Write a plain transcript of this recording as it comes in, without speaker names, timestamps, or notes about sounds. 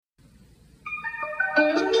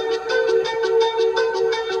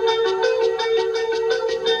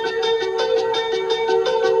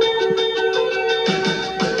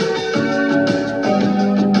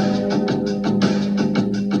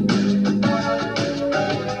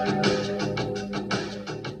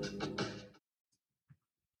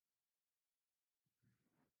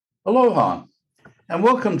Aloha, and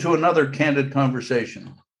welcome to another Candid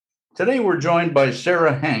Conversation. Today we're joined by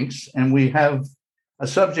Sarah Hanks, and we have a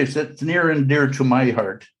subject that's near and dear to my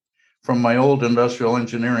heart from my old industrial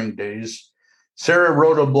engineering days. Sarah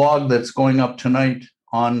wrote a blog that's going up tonight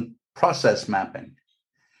on process mapping.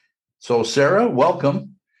 So Sarah,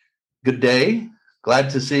 welcome. Good day.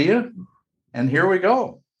 Glad to see you. And here we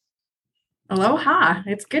go. Aloha.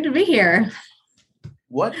 It's good to be here.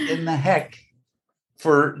 What in the heck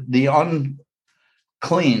for the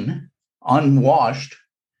unclean, unwashed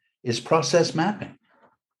is process mapping?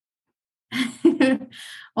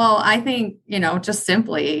 Well, I think, just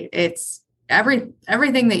simply it's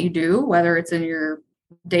everything that you do, whether it's in your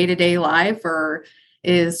day-to-day life or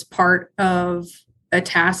is part of a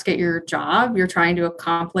task at your job, you're trying to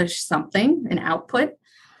accomplish something, an output.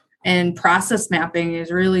 And process mapping is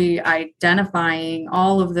really identifying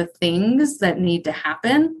all of the things that need to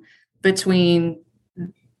happen between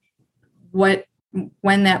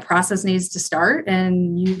when that process needs to start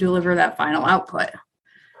and you deliver that final output.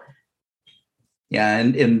 Yeah,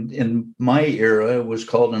 and in my era, it was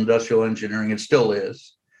called industrial engineering. It still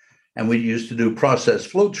is. And we used to do process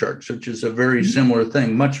flowcharts, which is a very similar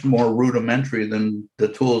thing, much more rudimentary than the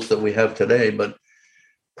tools that we have today. But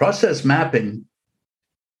process mapping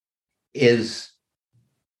I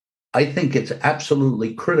think it's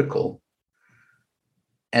absolutely critical.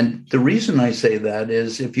 And the reason I say that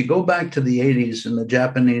is if you go back to the 80s and the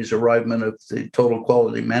Japanese arrivement of the total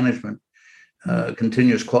quality management,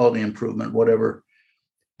 continuous quality improvement, whatever,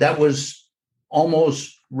 that was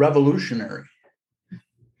almost revolutionary.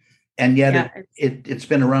 And yet it's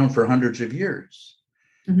been around for hundreds of years.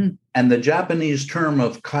 Mm-hmm. And the Japanese term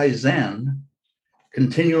of Kaizen,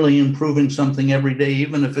 continually improving something every day,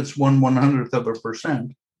 even if it's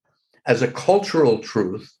 1/100th%, as a cultural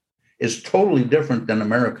truth, is totally different than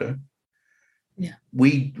America. Yeah.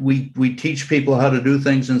 We teach people how to do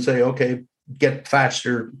things and say, okay, get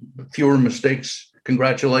faster, fewer mistakes,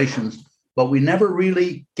 congratulations. But we never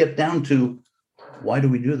really get down to why do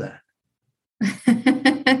we do that?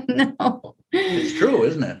 No. It's true,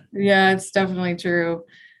 isn't it? Yeah, it's definitely true.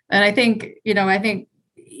 And I think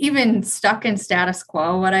even stuck in status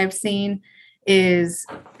quo, what I've seen is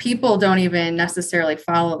people don't even necessarily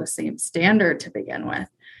follow the same standard to begin with.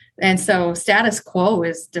 And so status quo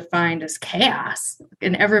is defined as chaos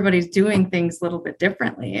and everybody's doing things a little bit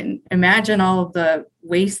differently. And imagine all of the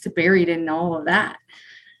waste buried in all of that.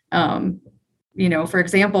 For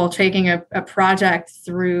example, taking a project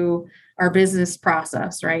through our business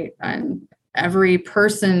process, right? And every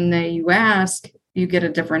person that you ask, you get a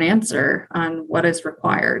different answer on what is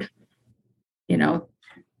required.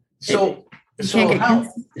 So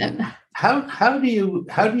how do you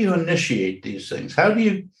initiate these things? How do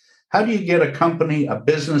you get a company, a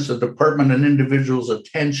business, a department, an individual's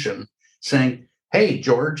attention saying, hey,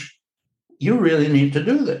 George, you really need to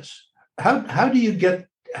do this? How do you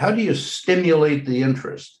stimulate the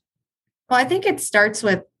interest? Well, I think it starts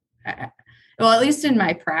with, at least in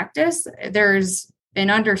my practice, there's an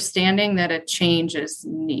understanding that a change is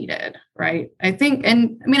needed, right? I think, I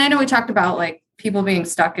know we talked about like people being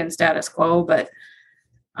stuck in status quo, but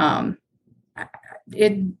anytime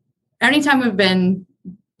we've been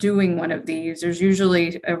doing one of these, there's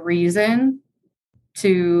usually a reason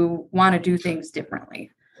to want to do things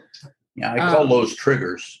differently. Yeah, I call those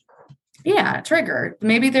triggers. Yeah, trigger.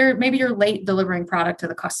 Maybe you're late delivering product to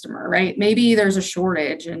the customer, right? Maybe there's a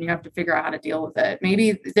shortage and you have to figure out how to deal with it.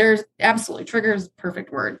 Maybe there's absolutely trigger is the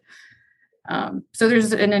perfect word. So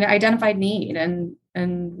there's an identified need,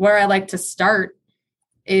 and where I like to start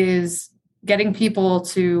is getting people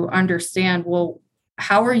to understand, well,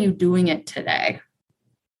 how are you doing it today?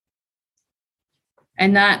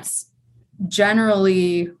 And that's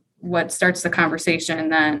generally what starts the conversation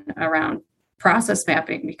then around process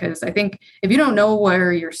mapping, because I think if you don't know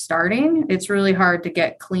where you're starting, it's really hard to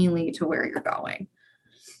get cleanly to where you're going.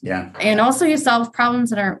 Yeah. And also you solve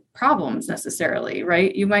problems that aren't problems necessarily,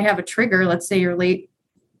 right? You might have a trigger. Let's say you're late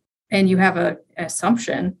and you have an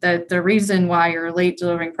assumption that the reason why you're late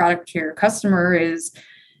delivering product to your customer is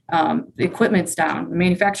the equipment's down, the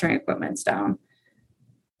manufacturing equipment's down.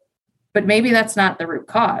 But maybe that's not the root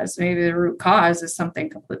cause. Maybe the root cause is something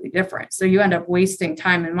completely different. So you end up wasting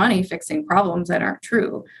time and money fixing problems that aren't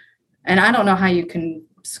true. And I don't know how you can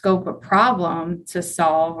scope a problem to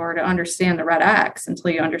solve or to understand the red X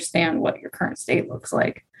until you understand what your current state looks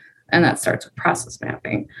like. And that starts with process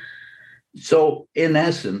mapping. So in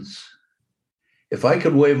essence, if I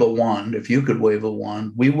could wave a wand, if you could wave a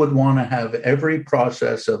wand, we would want to have every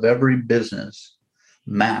process of every business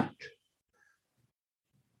mapped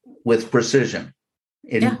with precision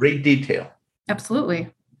in great detail.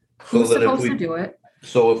 Absolutely. Who's that supposed to do it?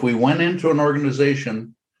 So if we went into an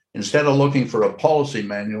organization, instead of looking for a policy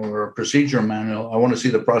manual or a procedure manual, I want to see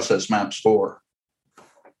the process maps for.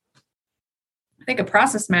 I think a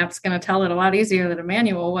process map's going to tell it a lot easier than a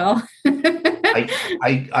manual will.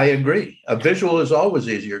 I agree. A visual is always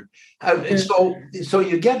easier. So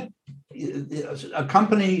you get a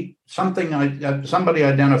company, somebody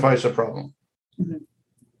identifies a problem. Mm-hmm.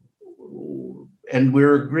 And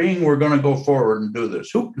we're agreeing we're going to go forward and do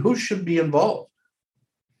this. Who should be involved?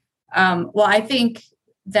 Well, I think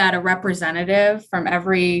that a representative from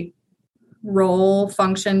every role,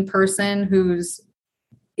 function, person who's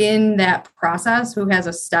in that process, who has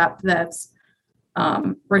a step that's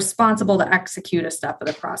responsible to execute a step of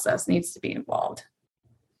the process, needs to be involved.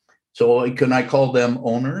 So can I call them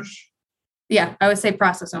owners? Yeah, I would say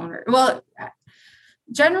process owner. Well,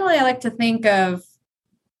 generally, I like to think of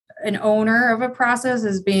an owner of a process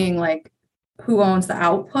as being like who owns the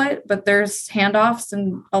output, but there's handoffs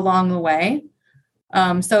along the way.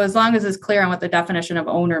 So as long as it's clear on what the definition of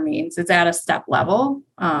owner means, it's at a step level,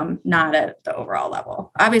 not at the overall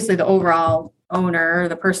level. Obviously, the overall owner,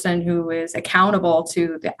 the person who is accountable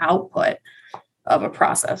to the output of a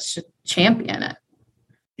process, should champion it.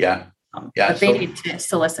 Yeah. But they need to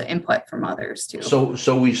solicit input from others too.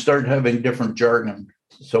 So we start having different jargon.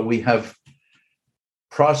 So we have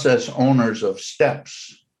process owners of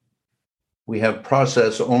steps. We have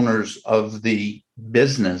process owners of the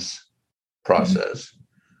business process.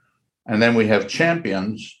 Mm-hmm. And then we have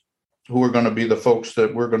champions who are going to be the folks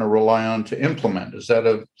that we're going to rely on to implement. Is that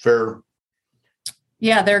a fair?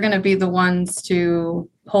 Yeah, they're going to be the ones to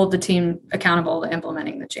hold the team accountable to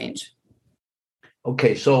implementing the change.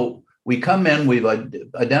 Okay, so we come in, we've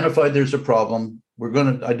identified there's a problem. We're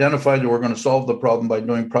going to identify that we're going to solve the problem by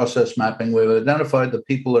doing process mapping. We've identified the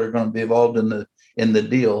people that are going to be involved in the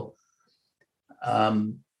deal.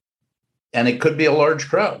 And it could be a large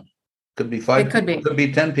crowd. Could be 5 people, could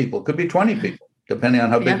be 10 people, could be 20 people, depending on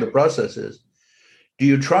how big the process is. Do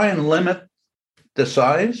you try and limit the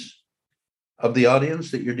size of the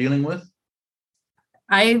audience that you're dealing with?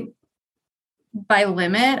 There's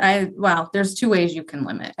two ways you can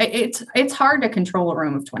limit. It's hard to control a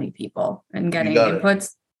room of 20 people and getting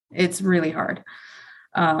inputs. It's really hard.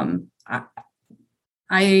 I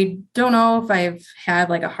don't know if I've had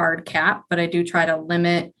like a hard cap, but I do try to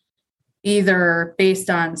limit either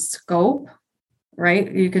based on scope,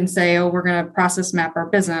 right? You can say, oh, we're going to process map our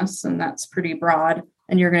business, and that's pretty broad,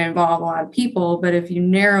 and you're going to involve a lot of people. But if you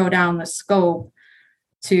narrow down the scope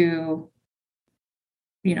to,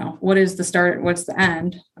 what is the start, what's the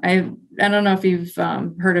end? I don't know if you've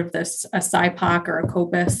heard of this, a SIPOC or a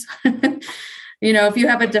COPIS. If you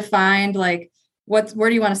have it defined, like where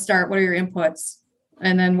do you want to start? What are your inputs?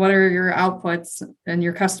 And then what are your outputs and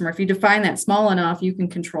your customer? If you define that small enough, you can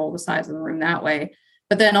control the size of the room that way.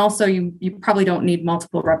 But then also you probably don't need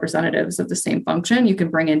multiple representatives of the same function. You can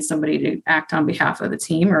bring in somebody to act on behalf of the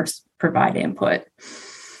team or provide input.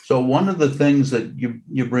 So one of the things that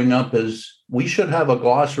you bring up is we should have a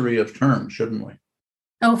glossary of terms, shouldn't we?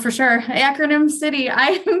 Oh, for sure. Acronym city. I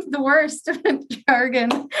am the worst with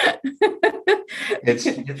jargon.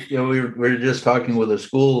 We were just talking with a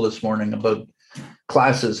school this morning about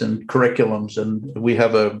classes and curriculums, and we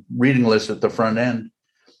have a reading list at the front end.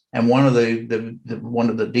 And one of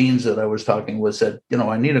the deans that I was talking with said,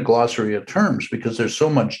 I need a glossary of terms because there's so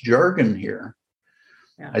much jargon here.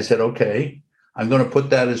 Yeah. I said, okay, I'm going to put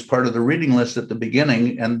that as part of the reading list at the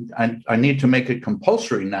beginning, and I need to make it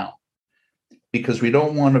compulsory now because we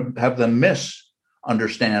don't want to have them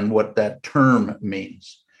misunderstand what that term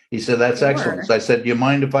means. He said, that's excellent. So I said, do you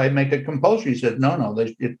mind if I make it compulsory? He said, no,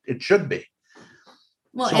 it should be.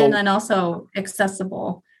 Well, and then also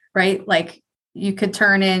accessible, right? Like you could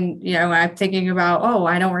turn in, I'm thinking about,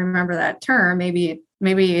 I don't remember that term. Maybe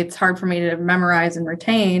it's hard for me to memorize and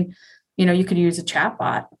retain. You could use a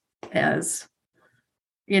chatbot as,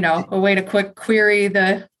 a way to quick query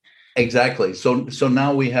the. Exactly. So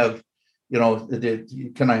now we have,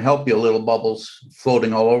 can I help you? Little bubbles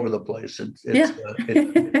floating all over the place.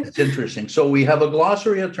 It's interesting. So we have a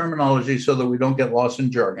glossary of terminology so that we don't get lost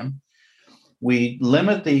in jargon. We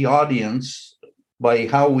limit the audience by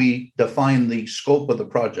how we define the scope of the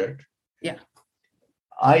project. Yeah.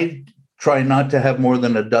 I try not to have more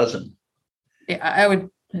than a dozen. Yeah, I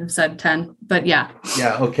would have said 10, but yeah.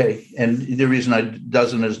 Yeah, okay. And the reason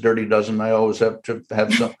dozen is dirty dozen, I always have to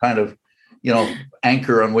have some kind of,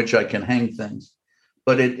 anchor on which I can hang things.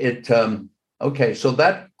 But okay, so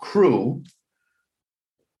that crew,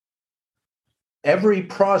 every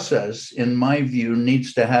process, in my view,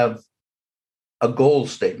 needs to have a goal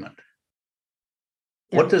statement.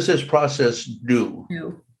 Yep. What does this process do?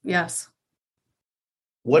 Yes.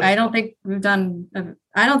 What I don't think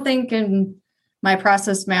I don't think in my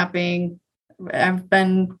process mapping, I've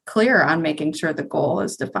been clear on making sure the goal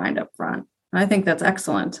is defined up front. I think that's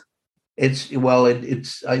excellent. I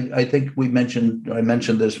think I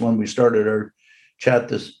mentioned this when we started our chat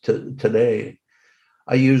today.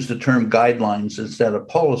 I use the term guidelines instead of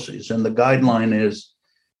policies. And the guideline is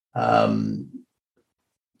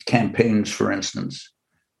campaigns, for instance.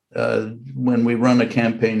 When we run a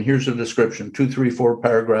campaign, here's a description, 2, 3, 4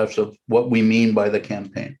 paragraphs of what we mean by the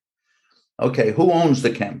campaign. Okay, who owns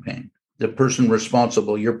the campaign? The person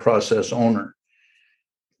responsible, your process owner.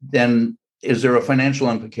 Then is there a financial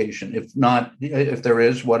implication? If not, if there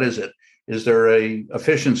is, what is it? Is there a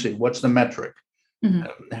efficiency? What's the metric?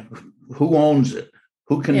 Mm-hmm. Who owns it?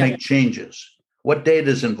 Who can make changes? What data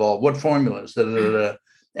is involved? What formulas?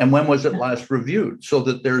 And when was it last reviewed? So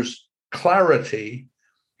that there's clarity.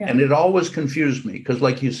 Yeah. And it always confused me because,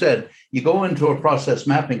 like you said, you go into a process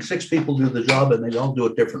mapping, 6 people do the job and they all do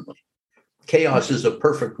it differently. Chaos is a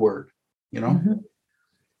perfect word, you know?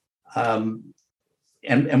 Mm-hmm.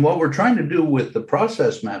 And what we're trying to do with the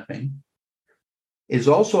process mapping is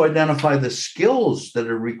also identify the skills that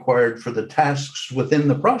are required for the tasks within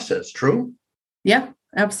the process. True? Yeah,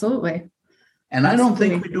 absolutely. And I don't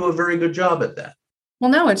think we do a very good job at that. Well,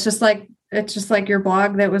 no, it's just like your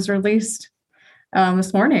blog that was released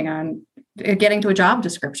this morning on getting to a job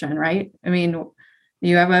description, right? I mean,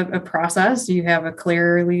 you have a process, you have a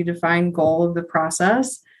clearly defined goal of the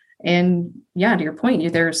process. And yeah, to your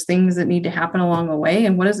point, there's things that need to happen along the way.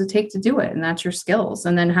 And what does it take to do it? And that's your skills.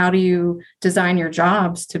 And then how do you design your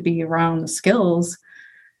jobs to be around the skills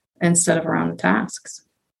instead of around the tasks?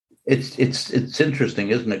 It's interesting,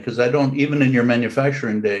 isn't it? Because even in your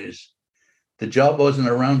manufacturing days, the job wasn't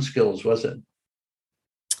around skills, was it?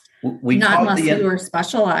 Not unless you were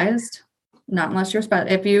specialized. Not unless you're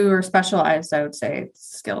if you were specialized, I would say it's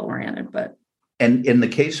skill oriented. But and in the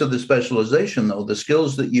case of the specialization, though, the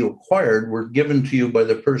skills that you acquired were given to you by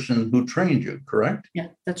the person who trained you, correct? Yeah,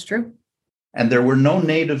 that's true. And there were no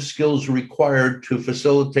native skills required to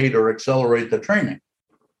facilitate or accelerate the training.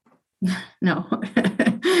 No.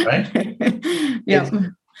 Right? Yeah.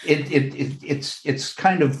 It's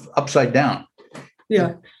kind of upside down.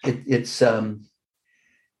 Yeah. It's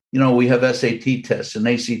we have SAT tests and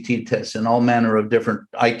ACT tests and all manner of different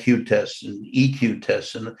IQ tests and EQ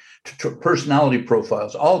tests and personality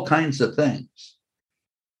profiles, all kinds of things.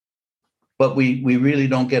 But we really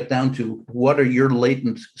don't get down to what are your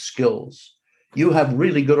latent skills. You have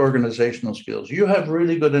really good organizational skills. You have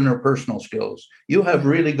really good interpersonal skills. You have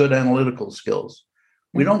really good analytical skills.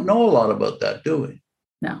 We don't know a lot about that, do we?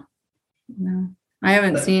 No. I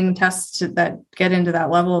haven't seen tests that get into that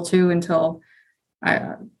level too until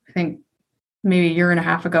I think maybe a year and a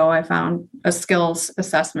half ago, I found a skills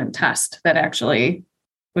assessment test that actually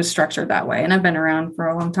was structured that way. And I've been around for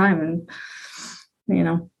a long time and,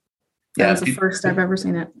 that was the first I've ever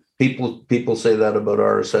seen it. People say that about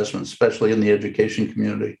our assessments, especially in the education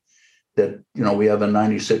community, that, we have a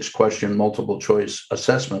 96 question multiple choice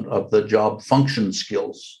assessment of the job function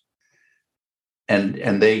skills.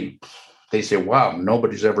 And they say, wow,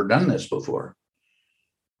 nobody's ever done this before.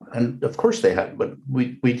 And of course they have, but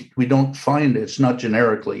we don't find it's not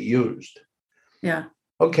generically used. Yeah.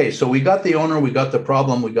 Okay, so we got the owner, we got the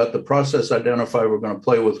problem, we got the process identifier we're going to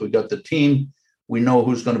play with, we got the team, we know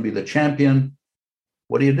who's going to be the champion.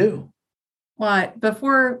 What do you do? Well,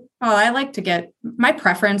 my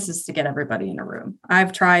preference is to get everybody in a room.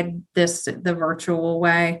 I've tried this the virtual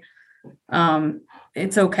way.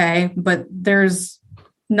 It's okay, but there's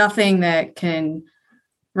nothing that can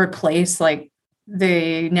replace like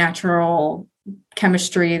the natural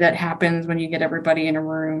chemistry that happens when you get everybody in a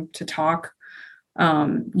room to talk.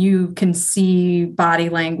 You can see body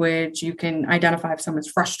language. You can identify if someone's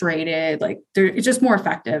frustrated. It's just more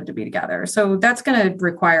effective to be together. So that's going to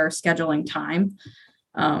require scheduling time.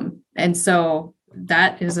 And so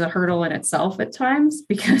that is a hurdle in itself at times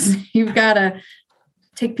because you've got to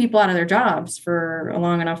take people out of their jobs for a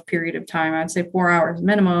long enough period of time. I'd say 4 hours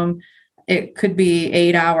minimum. It could be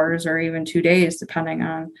 8 hours or even 2 days, depending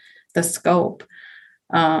on the scope.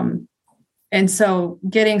 And so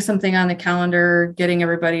getting something on the calendar, getting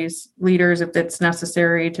everybody's leaders, if it's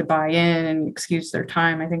necessary, to buy in and excuse their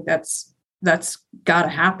time, I think that's got to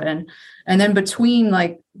happen. And then between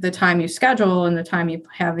like the time you schedule and the time you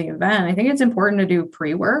have the event, I think it's important to do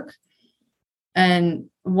pre-work. And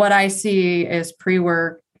what I see as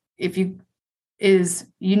pre-work, you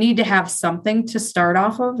need to have something to start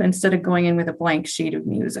off of instead of going in with a blank sheet of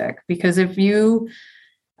music. Because if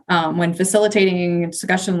when facilitating a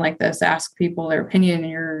discussion like this, ask people their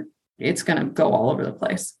opinion, it's going to go all over the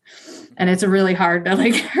place. And it's really hard to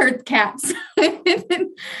like hurt cats. So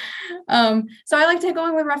I like to go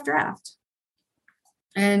in with rough draft.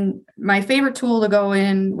 And my favorite tool to go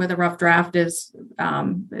in with a rough draft is,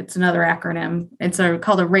 it's another acronym. It's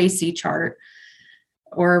called a RACI chart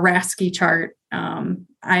or a RASCI chart.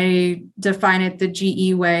 I define it the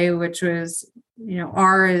GE way, which was,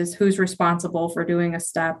 R is who's responsible for doing a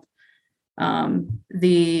step.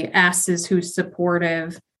 The S is who's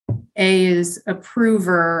supportive. A is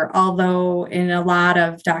approver, although in a lot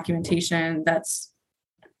of documentation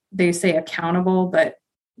they say accountable, but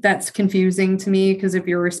that's confusing to me because if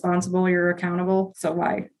you're responsible, you're accountable. So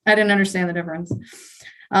why? I didn't understand the difference.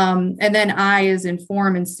 And then I is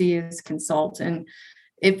inform and C is consult. And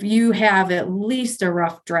if you have at least a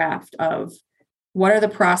rough draft of what are the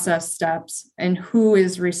process steps and who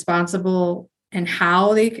is responsible and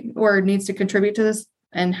how or needs to contribute to this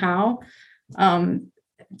and how,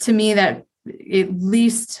 to me, that at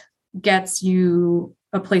least gets you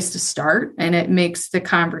a place to start, and it makes the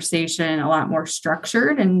conversation a lot more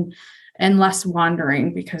structured and less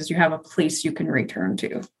wandering because you have a place you can return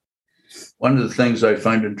to. One of the things I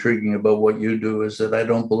find intriguing about what you do is that I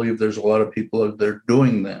don't believe there's a lot of people out there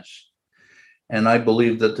doing this. And I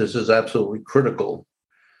believe that this is absolutely critical.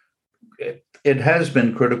 It has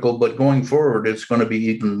been critical, but going forward, it's going to be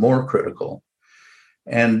even more critical.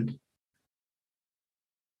 And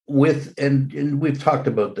we've talked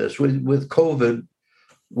about this with COVID,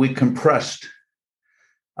 we compressed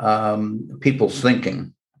people's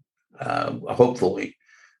thinking, hopefully,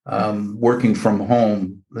 working from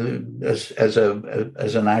home as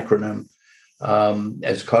an acronym,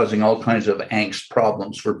 as causing all kinds of angst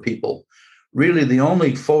problems for people. Really, the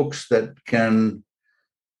only folks that can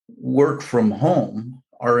work from home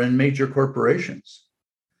are in major corporations.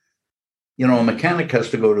 A mechanic has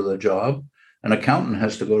to go to the job. An accountant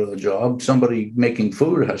has to go to the job. Somebody making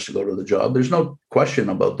food has to go to the job. There's no question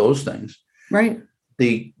about those things. Right.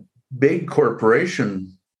 The big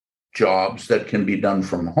corporation jobs that can be done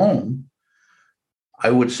from home,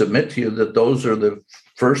 I would submit to you that those are the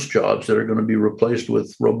first jobs that are going to be replaced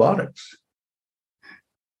with robotics.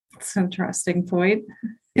 That's an interesting point.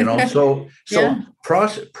 So Yeah.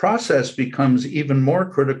 process becomes even more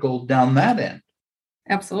critical down that end.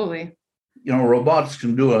 Absolutely. Robots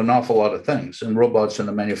can do an awful lot of things, and robots in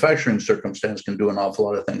a manufacturing circumstance can do an awful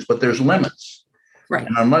lot of things, but there's limits. Right.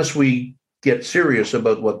 And unless we get serious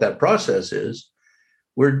about what that process is,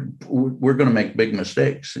 we're going to make big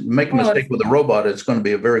mistakes. Make a mistake with a robot, it's going to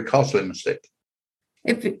be a very costly mistake.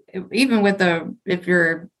 If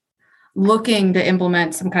you're looking to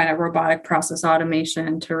implement some kind of robotic process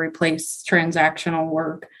automation to replace transactional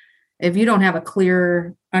work, if you don't have a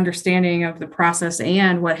clear understanding of the process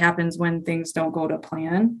and what happens when things don't go to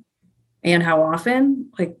plan and how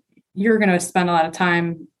often, like, you're going to spend a lot of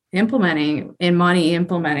time implementing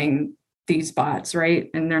these bots, right?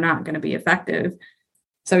 And they're not going to be effective.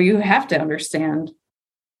 So you have to understand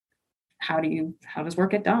how does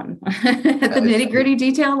work get done at the nitty-gritty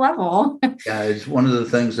detail level. Yeah, it's one of the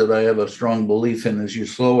things that I have a strong belief in is you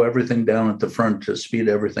slow everything down at the front to speed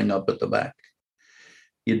everything up at the back.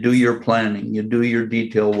 You do your planning, you do your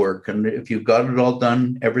detail work. And if you've got it all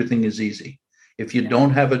done, everything is easy. If you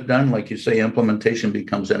don't have it done, like you say, implementation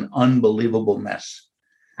becomes an unbelievable mess.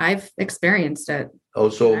 I've experienced it. Oh,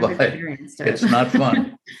 so have I. It's not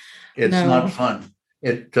fun. It's not fun.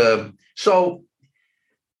 So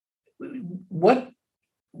what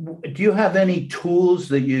do you have any tools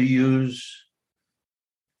that you use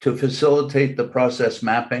to facilitate the process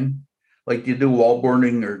mapping? Like, do you do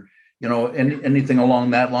wallboarding or anything along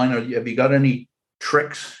that line? Or have you got any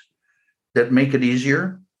tricks that make it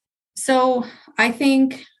easier? So I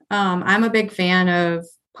think I'm a big fan of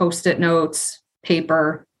Post-it notes,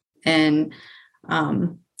 paper, and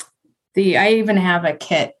I even have a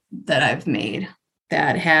kit that I've made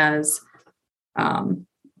that has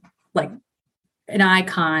like an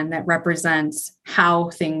icon that represents how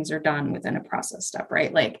things are done within a process step,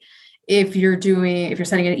 right? Like, if you're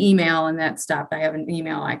sending an email in that step, I have an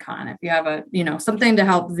email icon. If you have something to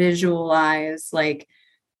help visualize like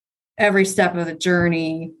every step of the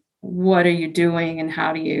journey, what are you doing and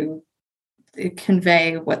how do you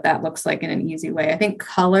convey what that looks like in an easy way? I think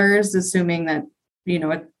colors, assuming that,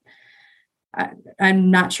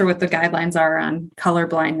 I'm not sure what the guidelines are on color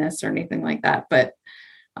blindness or anything like that, but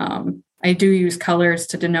I do use colors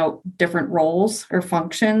to denote different roles or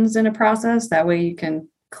functions in a process. That way you can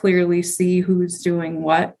clearly see who's doing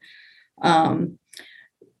what.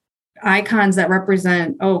 Icons that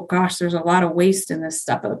represent, oh gosh, there's a lot of waste in this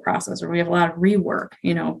step of the process, or we have a lot of rework,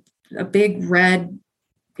 a big red,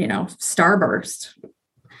 starburst.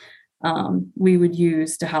 we would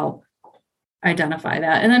use to help identify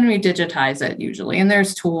that. And then we digitize it usually. And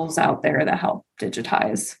there's tools out there that help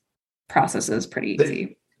digitize processes pretty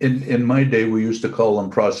easy. In my day, we used to call them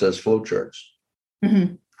process flowcharts.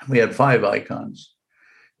 Mm-hmm. We had 5 icons,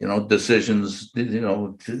 decisions,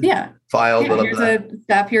 file. Yeah, here's a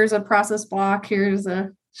step, here's a process block, here's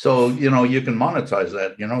a. So, you can monetize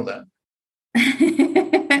that, that.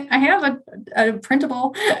 I have a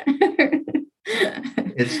printable.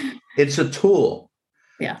 It's a tool.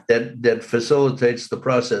 Yeah. That facilitates the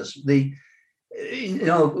process.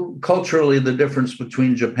 Culturally, the difference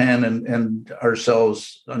between Japan and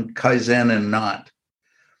ourselves on Kaizen and not.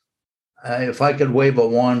 If I could wave a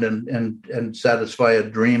wand and satisfy a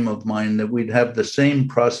dream of mine, that we'd have the same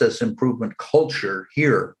process improvement culture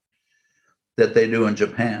here that they do in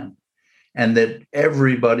Japan, and that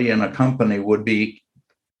everybody in a company would be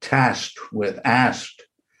asked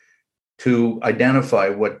to identify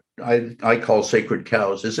what I call sacred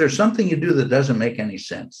cows. Is there something you do that doesn't make any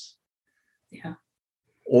sense? Yeah.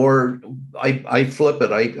 Or I flip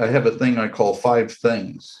it. I have a thing I call 5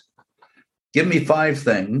 things. Give me 5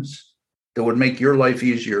 things that would make your life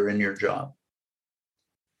easier in your job.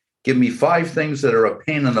 Give me 5 things that are a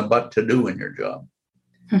pain in the butt to do in your job.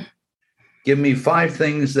 Give me 5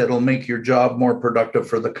 things that'll make your job more productive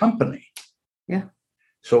for the company. Yeah.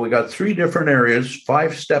 So we got 3 different areas,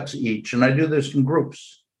 5 steps each, and I do this in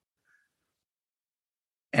groups.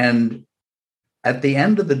 And at the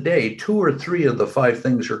end of the day, 2 or 3 of the 5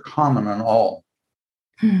 things are common on all.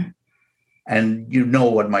 And you know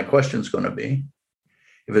what my question's going to be.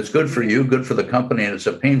 If it's good for you, good for the company, and it's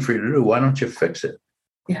a pain for you to do, why don't you fix it?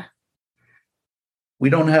 Yeah. We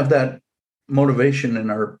don't have that motivation in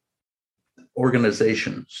our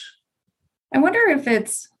organizations. I wonder if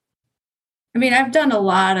I've done a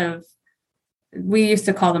lot of, we used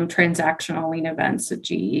to call them transactional lean events at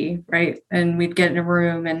GE, right? And we'd get in a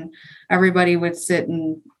room and everybody would sit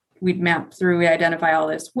and we'd map through, we identify all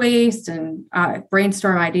this waste and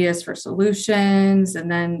brainstorm ideas for solutions.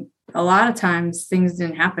 And then a lot of times things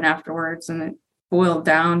didn't happen afterwards, and it boiled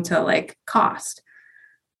down to like cost,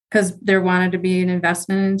 because there wanted to be an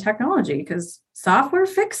investment in technology because software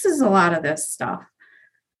fixes a lot of this stuff.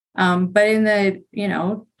 But in the,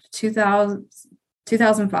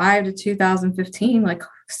 2005 to 2015, like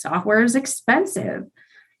software is expensive.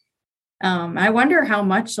 I wonder how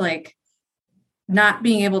much like not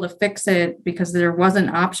being able to fix it because there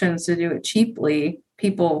wasn't options to do it cheaply,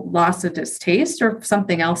 people lost a distaste or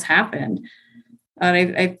something else happened.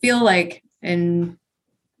 I feel like in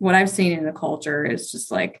what I've seen in the culture is just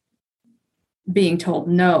like being told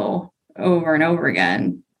no over and over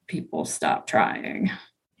again, people stop trying.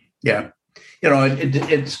 Yeah.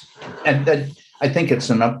 It's, and I think it's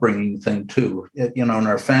an upbringing thing too, in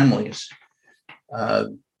our families.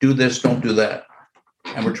 Do this, don't do that.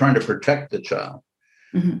 And we're trying to protect the child.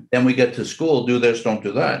 Mm-hmm. Then we get to school, do this, don't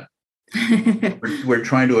do that. we're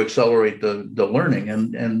trying to accelerate the learning.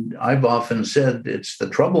 And I've often said it's the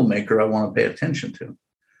troublemaker I want to pay attention to.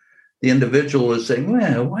 The individual is saying,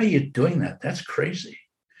 well, why are you doing that? That's crazy.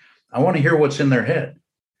 I want to hear what's in their head.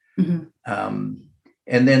 Mm-hmm.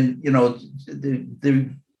 And then,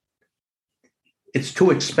 it's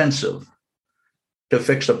too expensive to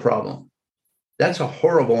fix a problem. That's a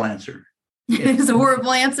horrible answer. It's a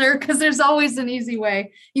horrible answer because there's always an easy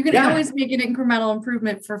way. You can always make an incremental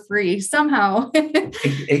improvement for free somehow.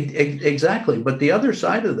 Exactly. But the other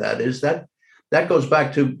side of that is that goes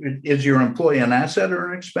back to, is your employee an asset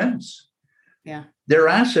or an expense? Yeah. They're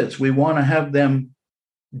assets. We want to have them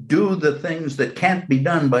do the things that can't be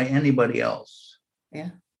done by anybody else. Yeah.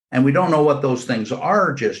 And we don't know what those things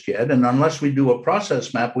are just yet. And unless we do a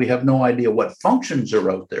process map, we have no idea what functions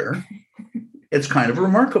are out there. It's kind of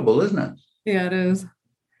remarkable, isn't it? Yeah, it is.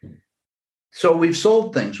 So we've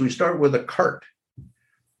sold things. We start with a cart. A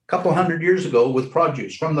couple 100 years ago with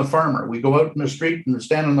produce from the farmer. We go out in the street and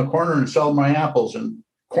stand in the corner and sell my apples and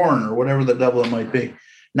corn or whatever the devil it might be.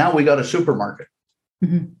 Now we got a supermarket.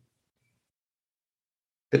 Mm-hmm.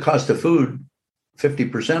 The cost of food,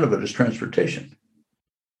 50% of it is transportation.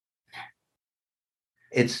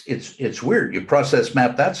 It's weird. You process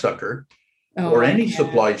map that sucker, or any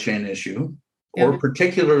supply chain issue, or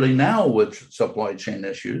particularly now with supply chain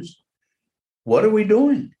issues. What are we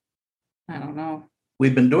doing? I don't know.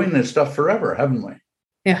 We've been doing this stuff forever, haven't we?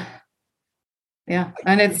 Yeah. Yeah.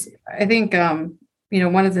 And I think,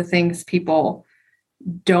 one of the things people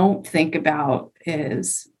don't think about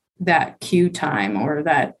is that queue time, or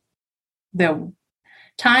that the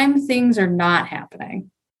time things are not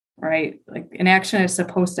happening, right? Like an action is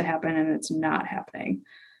supposed to happen and it's not happening,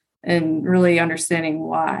 and really understanding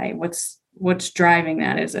why, what's what's driving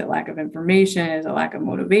that? Is it lack of information? Is it lack of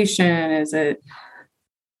motivation? Is it,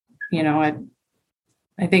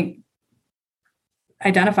 I think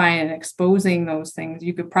identifying and exposing those things,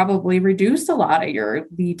 you could probably reduce a lot of your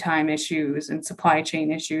lead time issues and supply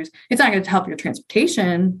chain issues. It's not going to help your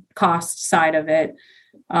transportation cost side of it,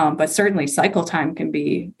 but certainly cycle time can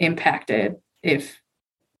be impacted if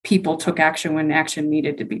people took action when action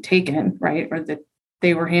needed to be taken, right? Or that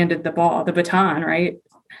they were handed the baton, right?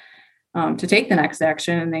 To take the next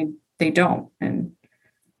action, and they don't. And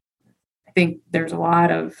I think there's a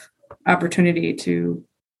lot of opportunity to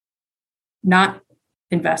not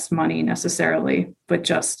invest money necessarily, but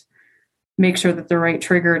just make sure that the right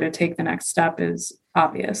trigger to take the next step is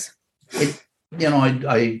obvious.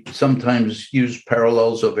 I sometimes use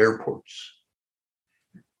parallels of airports.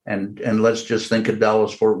 And let's just think of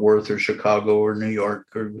Dallas, Fort Worth, or Chicago, or New York,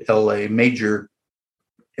 or LA, major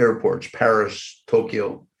airports, Paris,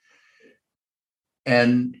 Tokyo.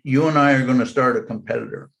 And you and I are going to start a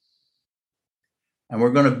competitor. And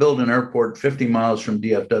we're going to build an airport 50 miles from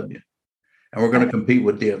DFW. And we're going to compete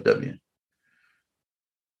with DFW.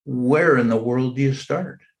 Where in the world do you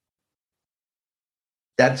start?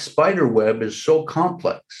 That spider web is so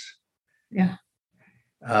complex. Yeah.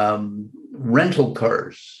 Rental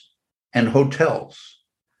cars and hotels.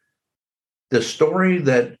 The story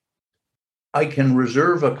that I can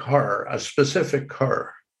reserve a car, a specific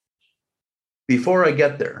car, before I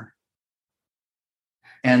get there.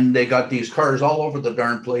 And they got these cars all over the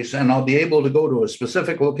darn place, and I'll be able to go to a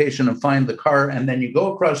specific location and find the car. And then you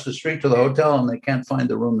go across the street to the hotel and they can't find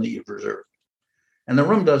the room that you've reserved. And the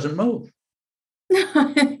room doesn't move.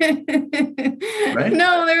 Right?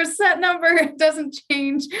 No, there's a set number. It doesn't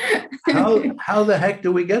change. How the heck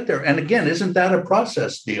do we get there? And again, isn't that a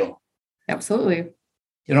process deal? Absolutely.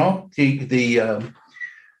 My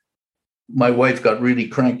wife got really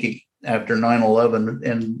cranky after 9/11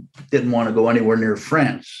 and didn't want to go anywhere near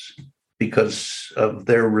France because of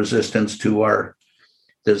their resistance to our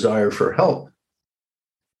desire for help.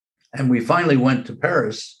 And we finally went to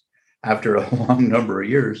Paris after a long number of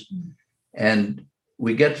years. And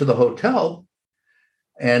we get to the hotel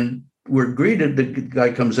and we're greeted. The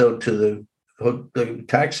guy comes out to the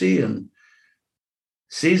taxi and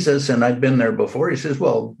sees us. And I'd been there before. He says,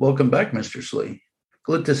 "Well, welcome back, Mr. Slee.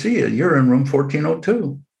 Good to see you. You're in room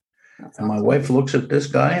 1402. And my wife looks at this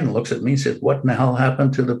guy and looks at me and says, "What in the hell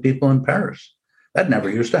happened to the people in Paris? That never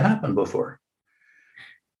used to happen before."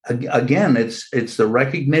 Again, it's the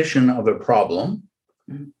recognition of a problem.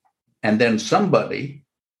 And then somebody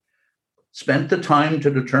spent the time to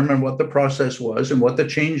determine what the process was and what the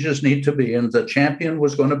changes need to be. And the champion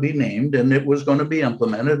was going to be named and it was going to be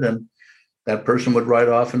implemented. And that person would ride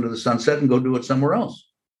off into the sunset and go do it somewhere else.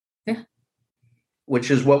 Yeah. Which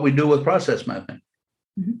is what we do with process mapping.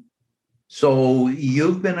 Mm-hmm. So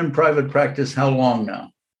you've been in private practice how long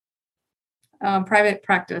now? Private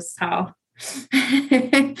practice, how?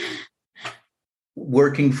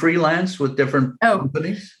 Working freelance with different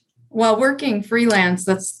companies? Well, working freelance,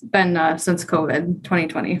 that's been since COVID,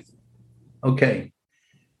 2020. Okay.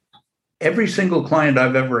 Every single client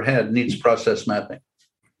I've ever had needs process mapping.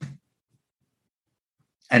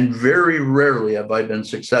 And very rarely have I been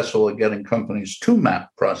successful at getting companies to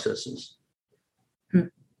map processes.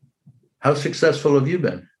 How successful have you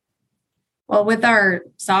been? Well, with our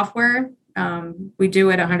software, we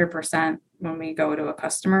do it 100% when we go to a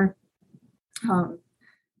customer,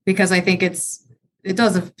 because I think it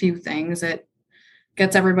does a few things. It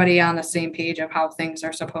gets everybody on the same page of how things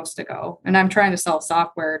are supposed to go. And I'm trying to sell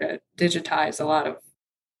software to digitize a lot of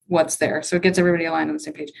what's there. So it gets everybody aligned on the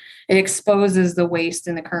same page. It exposes the waste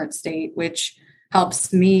in the current state, which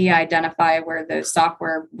helps me identify where the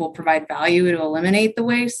software will provide value to eliminate the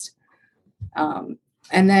waste.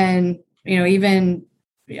 And then, even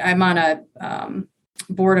I'm on a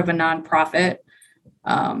board of a nonprofit,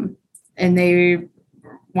 and they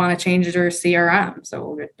want to change their CRM.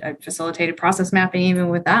 So I facilitated process mapping even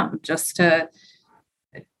with them just to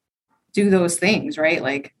do those things, right?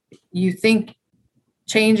 Like you think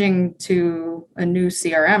changing to a new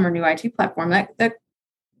CRM or new IT platform, that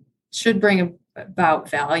should bring about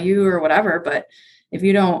value or whatever. But if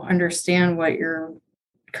you don't understand what your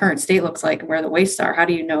current state looks like and where the wastes are, how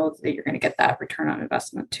do you know that you're going to get that return on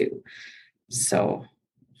investment too? So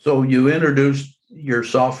you introduced your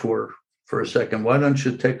software for a second. Why don't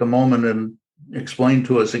you take a moment and explain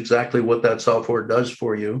to us exactly what that software does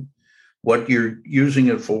for you, what you're using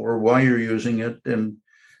it for, why you're using it, and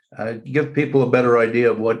give people a better idea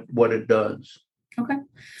of what it does. Okay.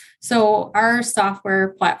 So our software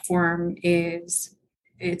platform it's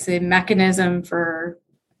a mechanism for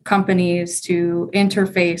companies to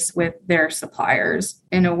interface with their suppliers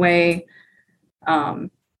in a way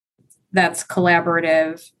that's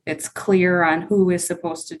collaborative. It's clear on who is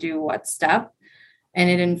supposed to do what step, and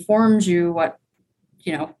it informs you what,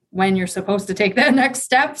 when you're supposed to take that next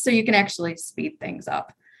step, so you can actually speed things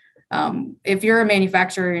up. If you're a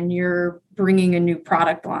manufacturer and you're bringing a new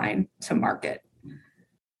product line to market,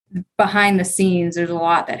 behind the scenes, there's a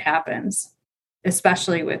lot that happens,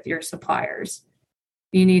 especially with your suppliers.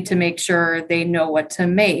 You need to make sure they know what to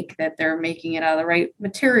make, that they're making it out of the right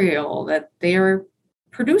material, that they're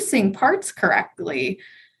producing parts correctly.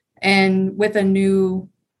 And when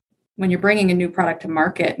you're bringing a new product to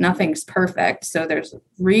market, nothing's perfect. So there's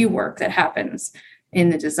rework that happens in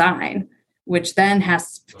the design, which then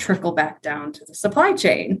has to trickle back down to the supply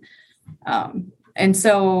chain. And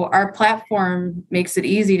so our platform makes it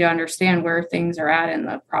easy to understand where things are at in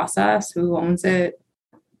the process, who owns it,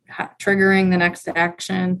 triggering the next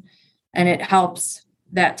action, and it helps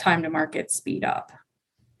that time to market speed up.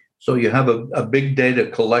 So you have a big data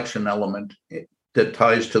collection element that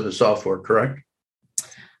ties to the software, correct?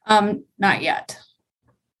 Not yet.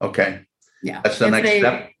 Okay. Yeah. That's the next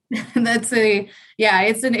step.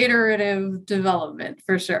 It's an iterative development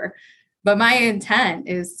for sure. But my intent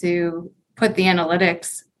is to put the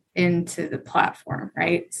analytics into the platform,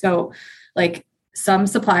 right? So like some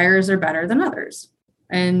suppliers are better than others,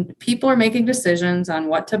 and people are making decisions on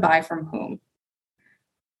what to buy from whom.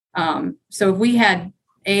 So if we had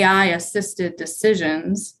AI assisted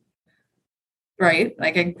decisions, right?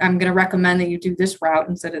 Like I'm going to recommend that you do this route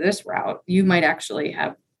instead of this route. You might actually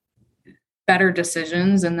have better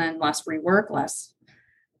decisions and then less rework, less,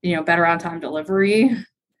 better on time delivery.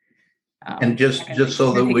 And just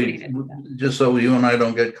so you and I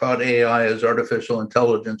don't get caught, AI as artificial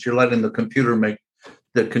intelligence, you're letting the computer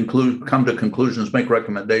come to conclusions, make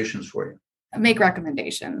recommendations for you. Make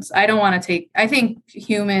recommendations. I think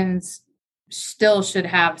humans still should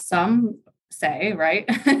have some say, right?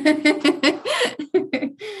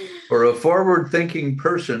 For a forward-thinking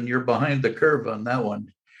person, you're behind the curve on that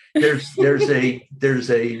one. There's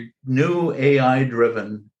a new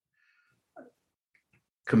AI-driven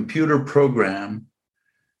computer program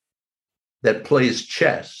that plays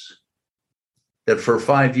chess that for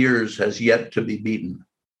 5 years has yet to be beaten.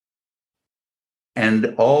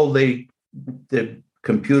 And all the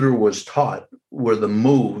computer was taught were the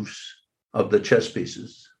moves of the chess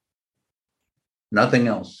pieces. Nothing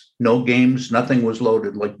else. No games, nothing was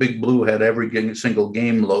loaded. Like Big Blue had every single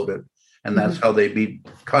game loaded. And that's how they beat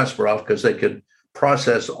Kasparov, because they could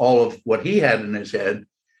process all of what he had in his head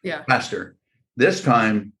faster. This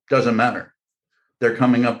time, doesn't matter. They're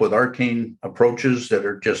coming up with arcane approaches that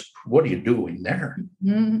are just, what are you doing there?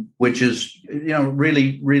 Mm-hmm. Which is,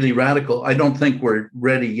 really, really radical. I don't think we're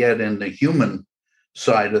ready yet in the human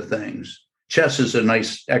side of things. Chess is a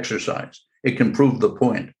nice exercise. It can prove the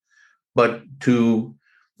point. But to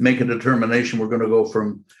make a determination, we're going to go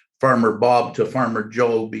from Farmer Bob to Farmer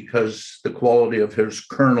Joe because the quality of his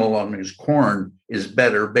kernel on his corn is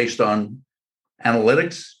better based on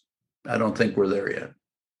analytics, I don't think we're there yet.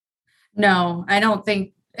 No, I don't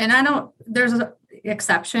think, there's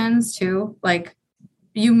exceptions too. Like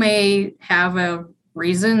you may have a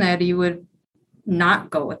reason that you would not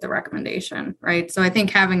go with the recommendation, right? So I think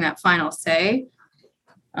having that final say,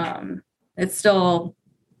 it's still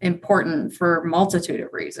important for a multitude of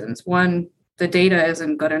reasons. One, the data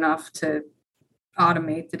isn't good enough to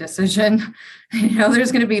automate the decision.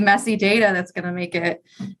 There's going to be messy data that's going to make it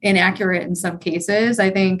inaccurate in some cases,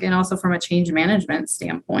 I think. And also from a change management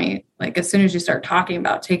standpoint, like as soon as you start talking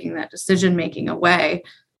about taking that decision making away,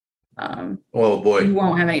 you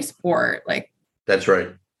won't have any support. Like that's right.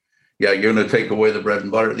 Yeah, you're going to take away the bread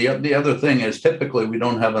and butter. The other thing is typically we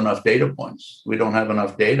don't have enough data points. We don't have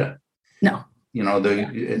enough data. No.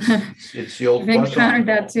 It's the old. I've encountered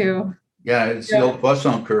that too. Yeah, it's the old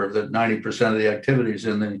Poisson curve that 90% of the activities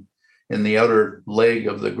in the outer leg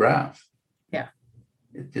of the graph. Yeah,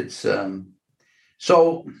 it's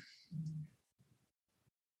so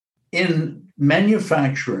in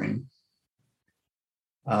manufacturing,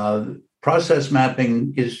 process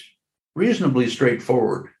mapping is reasonably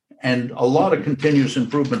straightforward, and a lot of continuous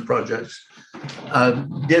improvement projects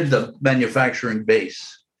did the manufacturing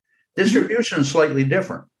base. Distribution is slightly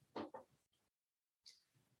different.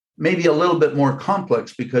 Maybe a little bit more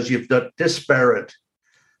complex because you've got disparate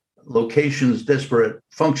locations, disparate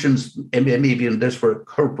functions, and maybe even disparate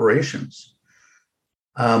corporations.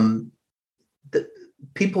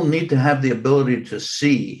 People need to have the ability to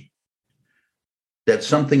see that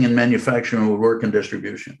something in manufacturing would work in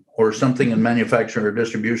distribution, or something in manufacturing or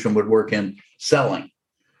distribution would work in selling,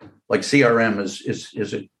 like CRM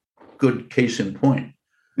is a good case in point.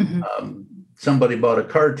 Somebody bought a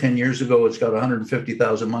car 10 years ago. It's got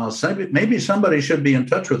 150,000 miles. Maybe somebody should be in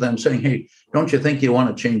touch with them saying, hey, don't you think you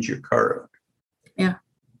want to change your car out? Yeah.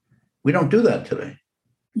 We don't do that today.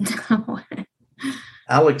 No.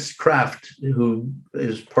 Alex Kraft, who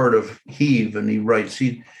is part of Heave, and he writes,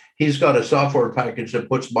 he's got a software package that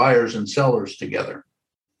puts buyers and sellers together.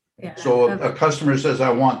 Yeah. So a customer says,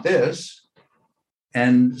 I want this,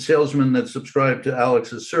 and salesmen that subscribe to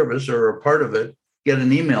Alex's service or are part of it get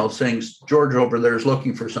an email saying, George over there is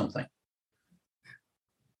looking for something.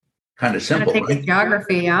 Kind of simple, take right? the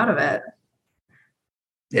geography out of it.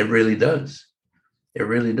 It really does. It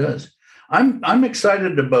really does. I'm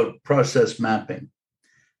excited about process mapping.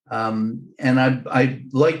 And I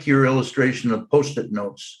like your illustration of Post-it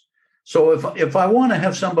notes. So if I want to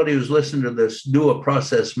have somebody who's listened to this do a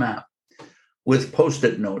process map with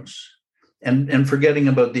Post-it notes and forgetting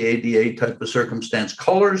about the ADA type of circumstance,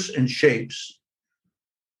 colors and shapes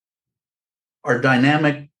are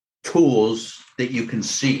dynamic tools that you can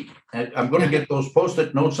see. And I'm going to get those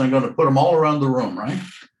Post-it notes and I'm going to put them all around the room, right?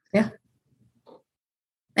 Yeah.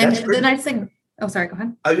 And the nice thing, sorry, go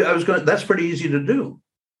ahead. That's pretty easy to do.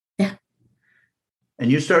 Yeah.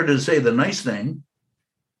 And you started to say the nice thing.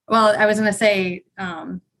 Well, I was going to say,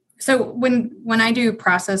 so when I do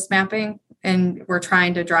process mapping and we're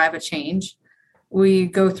trying to drive a change, we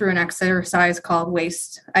go through an exercise called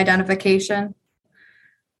waste identification.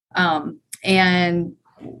 And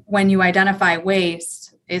when you identify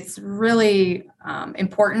waste, it's really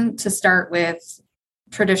important to start with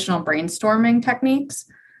traditional brainstorming techniques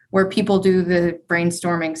where people do the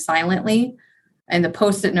brainstorming silently. And the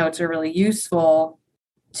Post-it notes are really useful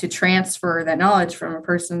to transfer that knowledge from a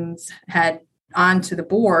person's head onto the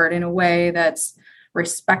board in a way that's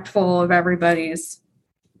respectful of everybody's,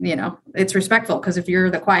 it's respectful because if you're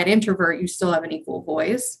the quiet introvert, you still have an equal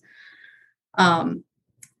voice. And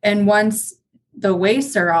once the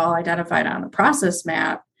wastes are all identified on the process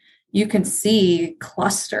map, you can see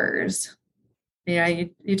clusters.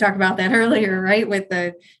 You talked about that earlier, right? With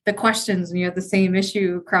the questions, and you have the same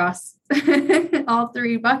issue across all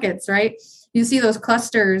three buckets, right? You see those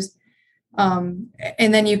clusters, and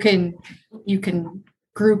then you can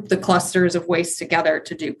group the clusters of waste together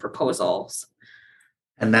to do proposals.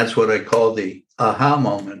 And that's what I call the aha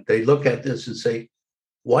moment. They look at this and say,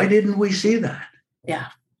 why didn't we see that? Yeah.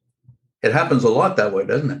 It happens a lot that way,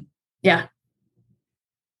 doesn't it? Yeah.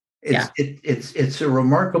 It's a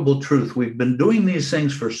remarkable truth. We've been doing these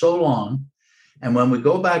things for so long. And when we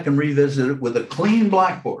go back and revisit it with a clean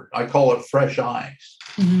blackboard, I call it fresh eyes,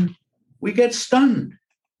 we get stunned.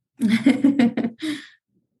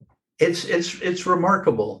 It's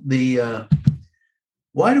remarkable.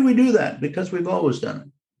 Why do we do that? Because we've always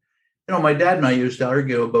done it. My dad and I used to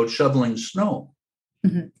argue about shoveling snow.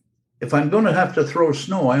 Mm-hmm. If I'm going to have to throw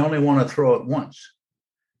snow, I only want to throw it once.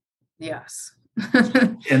 Yes.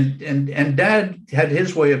 and Dad had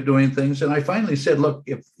his way of doing things. And I finally said, look,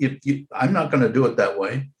 if I'm not going to do it that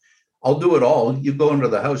way. I'll do it all. You go into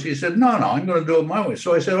the house. He said, no, I'm going to do it my way.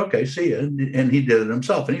 So I said, okay, see you. And he did it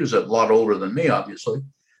himself. And he was a lot older than me, obviously.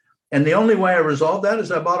 And the only way I resolved that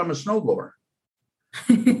is I bought him a snowblower.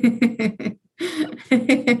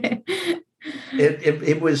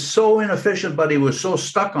 It was so inefficient, but he was so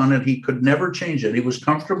stuck on it, he could never change it. He was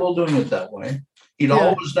comfortable doing it that way. He'd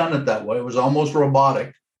always done it that way. It was almost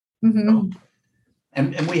robotic. Mm-hmm.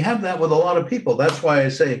 And we have that with a lot of people. That's why I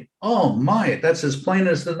say, oh my, that's as plain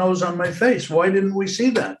as the nose on my face. Why didn't we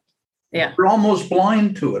see that? Yeah. We're almost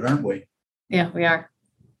blind to it, aren't we? Yeah, we are.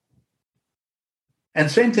 And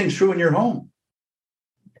same thing's true in your home.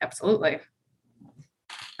 Absolutely.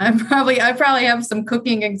 I probably have some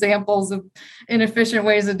cooking examples of inefficient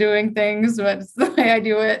ways of doing things, but it's the way I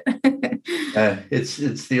do it.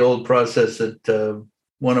 It's the old process that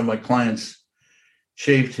one of my clients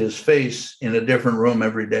shaved his face in a different room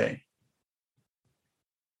every day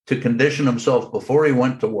to condition himself before he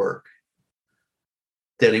went to work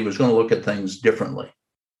that he was going to look at things differently.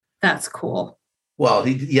 That's cool. Well,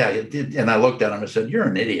 it did. And I looked at him and said, you're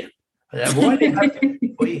an idiot. Why do you have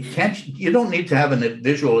to, you don't need to have a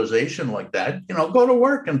visualization like that. Go to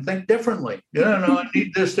work and think differently. I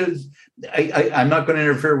need this. I'm not going to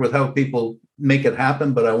interfere with how people make it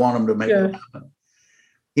happen, but I want them to make it happen.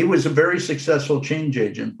 He was a very successful change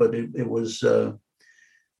agent, but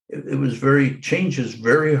change is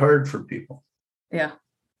very hard for people. Yeah.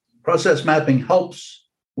 Process mapping helps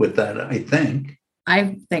with that, I think.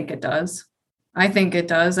 I think it does. I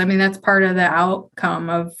mean, that's part of the outcome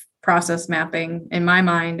of process mapping in my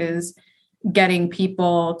mind is getting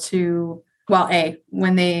people to,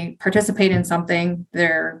 when they participate in something,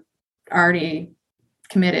 they're already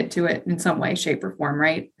committed to it in some way, shape, or form,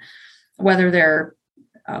 right? Whether they're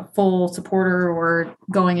a full supporter or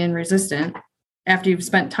going in resistant, after you've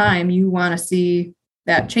spent time, you want to see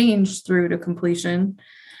that change through to completion.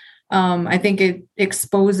 I think it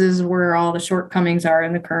exposes where all the shortcomings are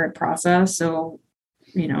in the current process. So,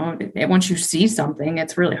 once you see something,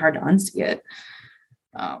 it's really hard to unsee it.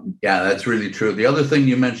 Yeah, that's really true. The other thing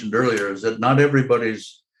you mentioned earlier is that not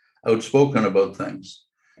everybody's outspoken about things.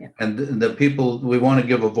 Yeah. And the people, we want to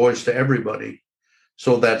give a voice to everybody.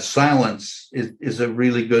 So that silence is a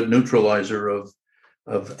really good neutralizer of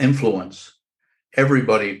influence.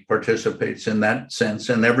 Everybody participates in that sense,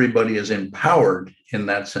 and everybody is empowered in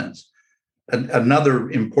that sense. Another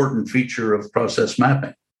important feature of process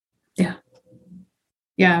mapping. Yeah.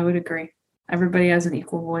 Yeah, I would agree. Everybody has an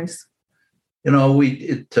equal voice. I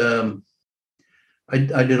did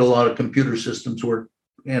a lot of computer systems work,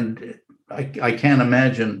 and I can't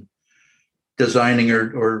imagine designing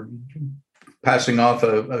or passing off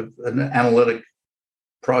an analytic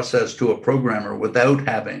process to a programmer without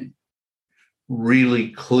having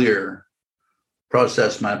really clear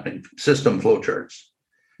process mapping, system flowcharts.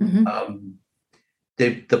 Mm-hmm.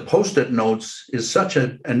 The Post-it notes is such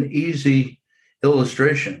an easy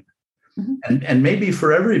illustration. Mm-hmm. And maybe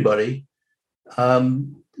for everybody,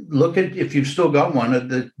 look at, if you've still got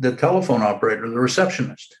one, the telephone operator, the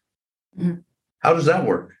receptionist. Mm-hmm. How does that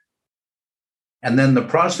work? And then the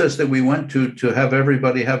process that we went to have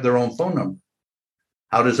everybody have their own phone number.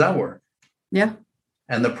 How does that work? Yeah.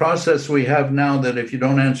 And the process we have now that if you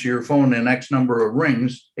don't answer your phone in X number of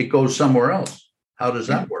rings, it goes somewhere else. How does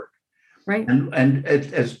that work? Right. And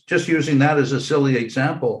as just using that as a silly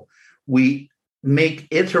example, we make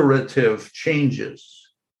iterative changes,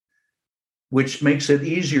 which makes it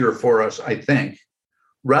easier for us, I think,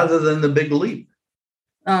 rather than the big leap.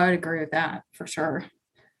 I'd agree with that for sure.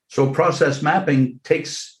 So process mapping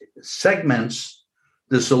segments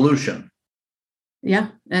the solution. Yeah.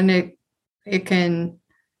 And it can,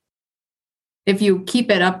 if you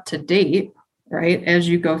keep it up to date, right, as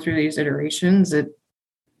you go through these iterations,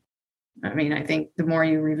 I think the more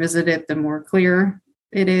you revisit it, the more clear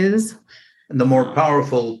it is. And the more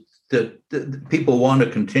powerful that people want to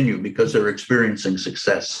continue because they're experiencing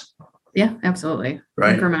success. Yeah, absolutely.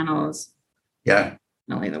 Right. Incremental is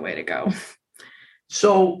definitely the way to go.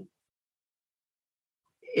 So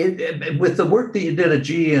with the work that you did at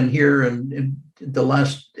GE and here in the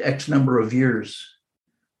last X number of years,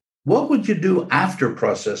 what would you do after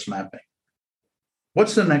process mapping?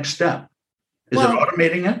 What's the next step? Is it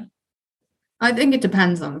automating it? I think it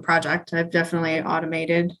depends on the project. I've definitely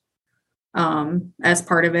automated as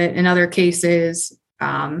part of it. In other cases,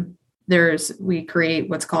 we create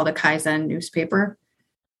what's called a Kaizen newspaper,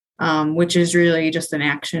 which is really just an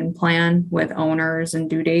action plan with owners and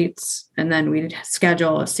due dates. And then we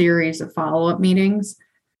schedule a series of follow-up meetings,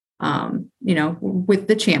 with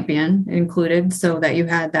the champion included, so that you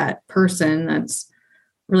had that person that's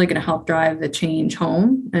really going to help drive the change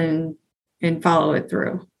home and follow it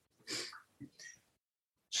through.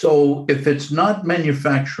 So if it's not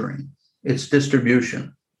manufacturing, it's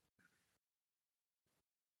distribution.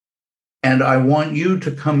 And I want you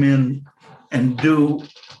to come in and do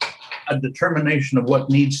a determination of what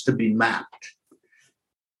needs to be mapped.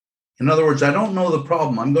 In other words, I don't know the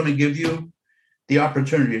problem. I'm going to give you the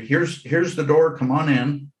opportunity. Here's the door. Come on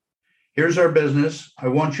in. Here's our business. I